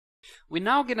We're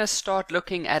now going to start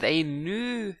looking at a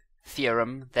new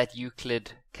theorem that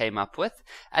Euclid came up with,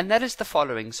 and that is the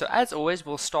following. So as always,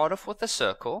 we'll start off with a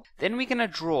circle, then we're going to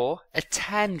draw a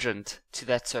tangent to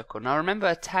that circle. Now remember,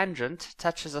 a tangent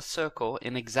touches a circle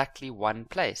in exactly one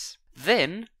place.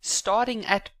 Then, starting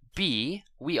at B,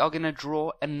 we are going to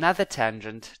draw another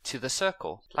tangent to the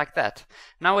circle, like that.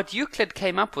 Now what Euclid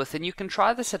came up with, and you can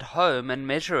try this at home and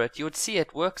measure it, you would see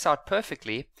it works out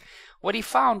perfectly. What he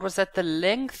found was that the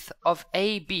length of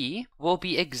AB will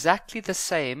be exactly the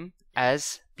same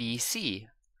as BC,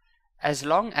 as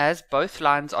long as both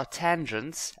lines are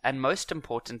tangents, and most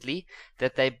importantly,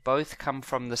 that they both come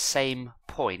from the same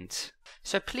point.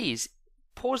 So please,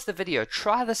 pause the video,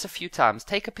 try this a few times,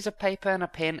 take a piece of paper and a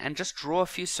pen and just draw a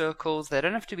few circles. They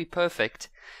don't have to be perfect,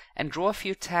 and draw a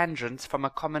few tangents from a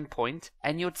common point,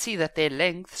 and you'll see that their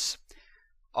lengths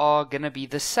are going to be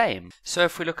the same. So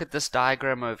if we look at this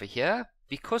diagram over here,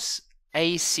 because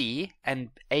AC and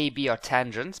AB are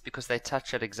tangents because they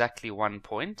touch at exactly one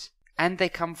point, and they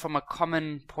come from a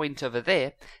common point over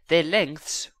there, their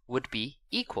lengths would be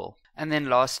equal. And then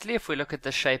lastly, if we look at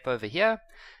the shape over here,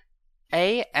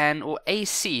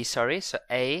 AC, so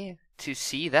A to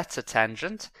C, that's a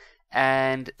tangent,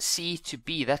 and C to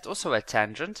B, that's also a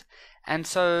tangent. And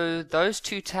so those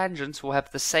two tangents will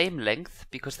have the same length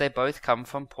because they both come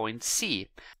from point C.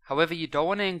 However, you don't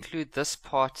want to include this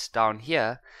part down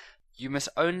here. You must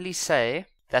only say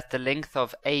that the length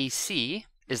of AC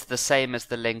is the same as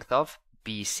the length of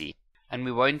BC. And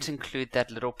we won't include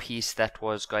that little piece that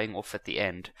was going off at the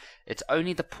end. It's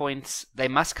only the points, they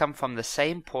must come from the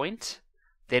same point.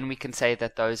 Then we can say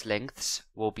that those lengths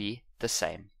will be the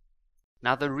same.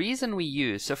 Now the reason we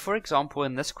use, so for example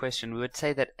in this question we would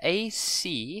say that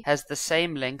AC has the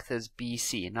same length as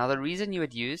BC. Now the reason you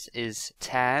would use is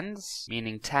tans,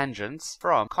 meaning tangents,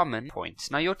 from common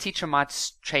points. Now your teacher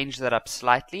might change that up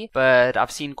slightly, but I've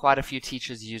seen quite a few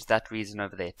teachers use that reason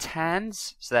over there.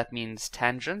 Tans, so that means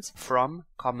tangents from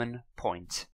common point.